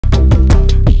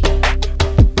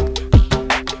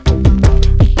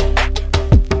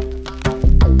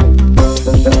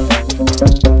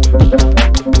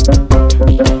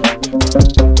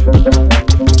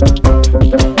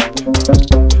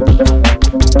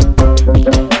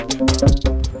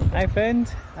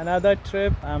friends, another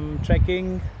trip. I'm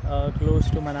trekking close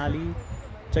to Manali,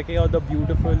 checking out the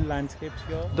beautiful landscapes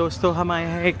here. दोस्तों हम आए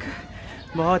हैं एक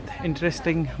बहुत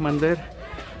इंटरेस्टिंग मंदिर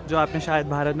जो आपने शायद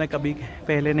भारत में कभी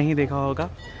पहले नहीं देखा होगा।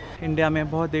 इंडिया में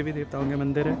बहुत देवी देवताओं के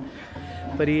मंदिर है,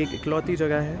 पर ये एक इकलौती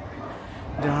जगह है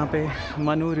जहाँ पे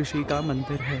मनु ऋषि का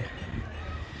मंदिर है।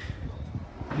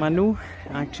 Manu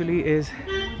actually is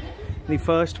the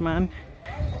first man,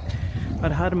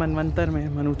 और हर मनवंतर में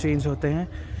मनु चेंज होते हैं,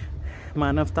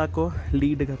 मानवता को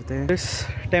लीड करते हैं। This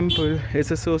temple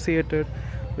is associated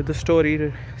with a story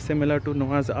similar to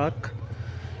Noah's Ark.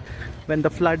 When the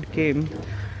flood came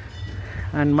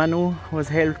and Manu was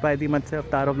helped by the Matsya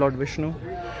avatar of Lord Vishnu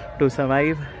to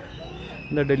survive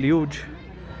the deluge,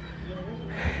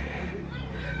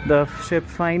 the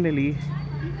ship finally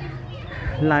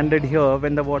landed here.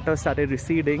 When the water started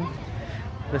receding,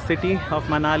 the city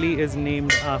of Manali is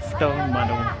named after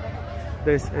Manu.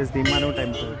 This is the Manu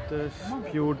temple. This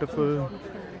beautiful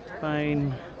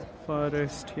pine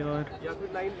forest here.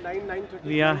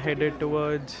 We are headed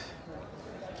towards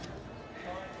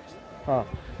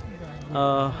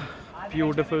a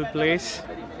beautiful place.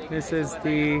 This is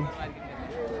the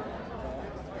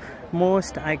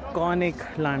most iconic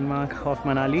landmark of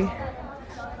Manali.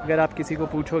 अगर आप किसी को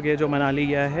पूछोगे जो मनाली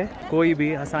गया है, कोई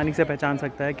भी आसानी से पहचान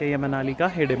सकता है कि यह मनाली का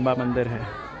हिडिंबा मंदिर है।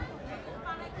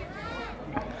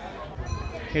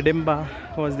 Hidimba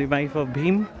was the wife of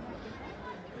Bhim,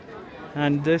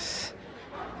 and this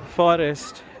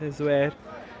forest is where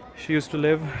she used to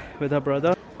live with her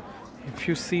brother. If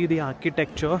you see the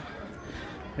architecture,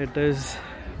 it is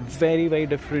very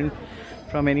different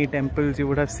from any temples you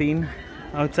would have seen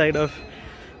outside of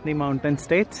the mountain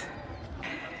states.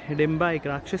 Hidimba एक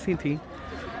राक्षसी थी,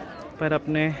 पर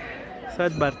अपने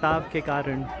सद बर्ताव के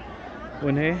कारण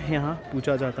उन्हें यहाँ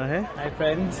पूजा जाता है। Hi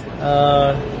friends,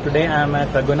 today I am at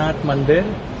Raghunath Mandir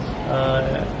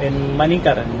in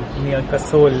Manikaran near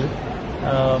Kasol.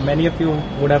 Many of you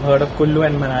would have heard of Kullu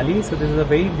and Manali, so this is a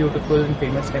very beautiful and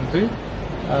famous temple,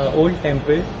 old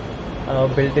temple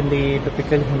built in the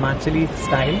typical Himachali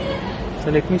style.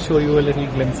 So let me show you a little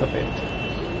glimpse of it.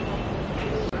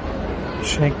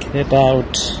 Check it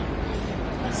out.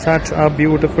 Such a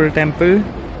beautiful temple.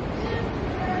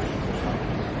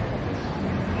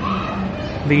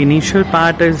 The initial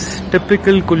part is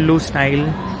typical Kullu style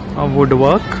of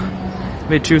woodwork,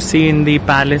 which you see in the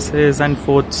palaces and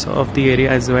forts of the area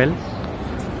as well.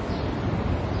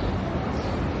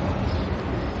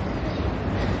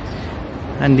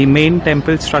 And the main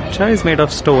temple structure is made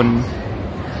of stone,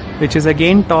 which is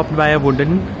again topped by a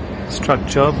wooden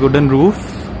structure, wooden roof,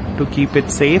 to keep it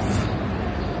safe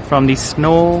from the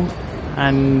snow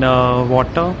and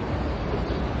water.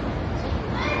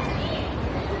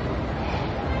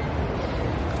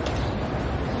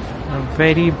 A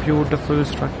very beautiful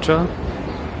structure.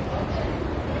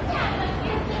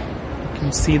 You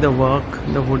can see the work,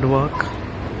 the woodwork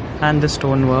and the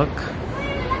stonework.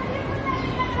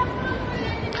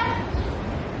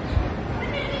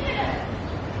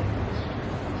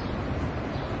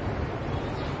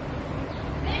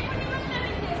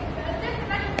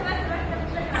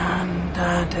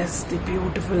 That is the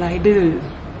beautiful idol.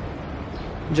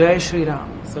 Jai Shri Ram.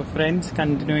 So friends,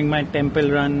 continuing my temple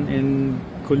run in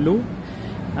Kullu,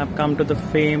 I've come to the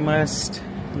famous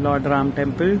Lord Ram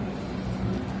temple,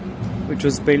 which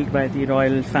was built by the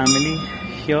royal family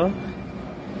here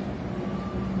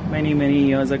many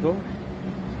years ago.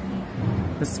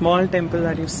 The small temple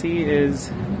that you see is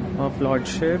of Lord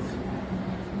Shiv,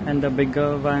 and the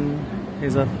bigger one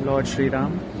is of Lord Shri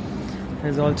Ram.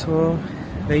 There's also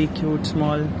very cute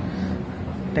small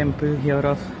temple here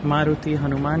of Maruti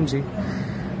Hanumanji,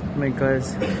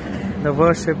 because the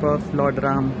worship of Lord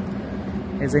Ram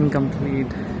is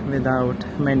incomplete without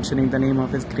mentioning the name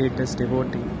of his greatest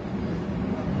devotee.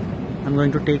 I'm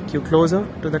going to take you closer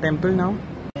to the temple now.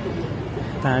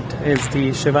 That is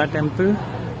the Shiva temple.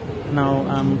 Now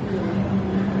I'm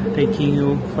taking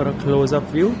you for a close-up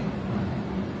view.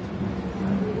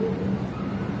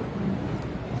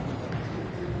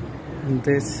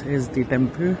 This is the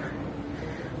temple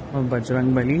of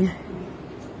Bajrangbali.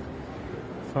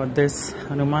 For this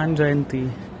Hanuman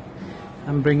Jayanti,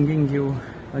 I'm bringing you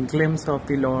a glimpse of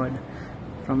the Lord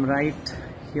from right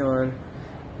here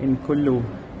in Kullu.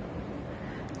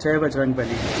 Jai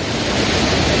Bajrangbali.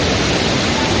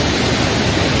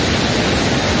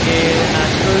 ये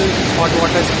natural hot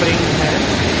water spring है,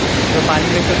 जो पानी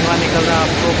में से धुआं निकल रहा है,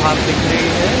 आपको भाप दिख रही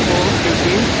है, वो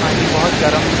क्योंकि पानी बहुत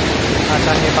गर्म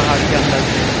आता है पहाड़ के अंदर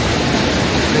से।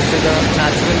 This is a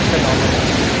natural phenomenon.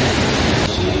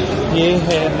 ये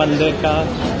है मंदिर का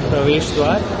प्रवेश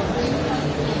द्वार।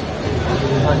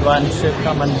 भगवान शिव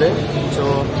का मंदिर जो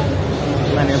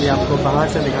मैंने अभी आपको बाहर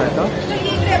से दिखाया था।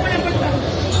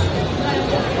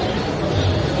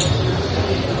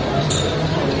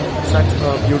 Such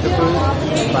a beautiful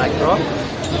backdrop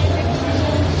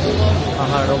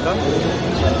पहाड़ों का।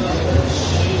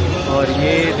 और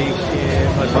ये देखिए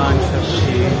भगवान शिव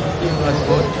की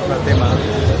अद्भुत प्रतिमा।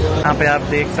 यहाँ पे आप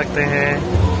देख सकते हैं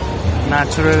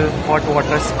नेचुरल हॉट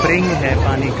वाटर स्प्रिंग है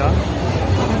पानी का,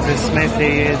 जिसमें से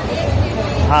ये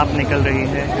भाप निकल रही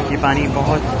है, क्योंकि पानी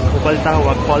बहुत उबलता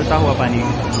हुआ खौलता हुआ पानी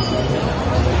है।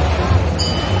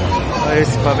 और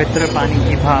इस पवित्र पानी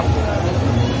की भाप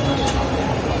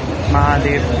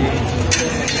महादेव की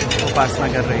उपासना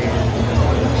कर रही है।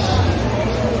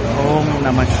 ओम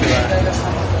नमः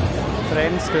शिवाय।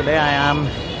 Friends, today I am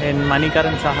in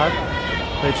Manikaran Sahib,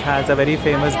 which has a very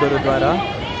famous Gurudwara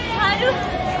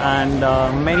and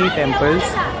many temples,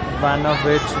 one of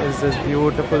which is this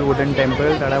beautiful wooden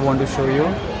temple that I want to show you.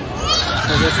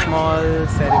 There's a small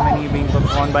ceremony being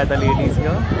performed by the ladies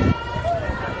here.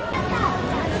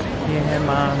 ये है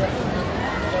माँ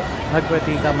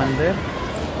भगवती का मंदिर,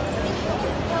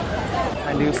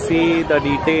 and you see the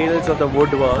details of the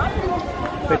woodwork,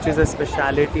 which is a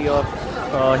speciality of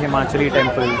Himachali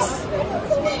temples.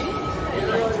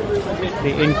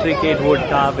 The intricate wood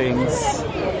carvings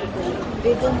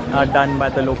are done by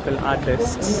the local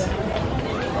artists,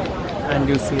 and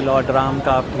you see Lord Ram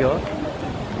carved here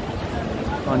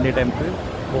on the temple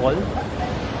wall,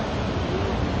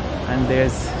 and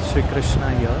there's Shri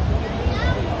Krishna here.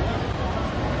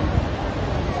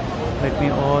 Let me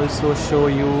also show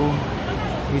you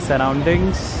the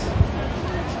surroundings.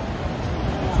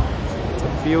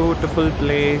 Beautiful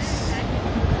place,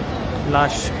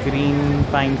 lush green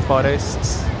pine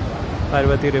forests,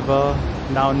 Parvati river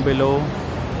down below,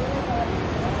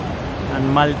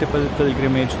 and multiple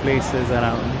pilgrimage places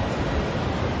around,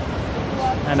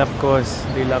 and of course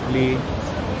the lovely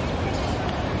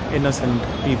innocent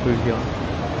people here.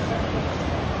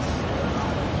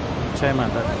 Jai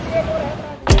Mata Di.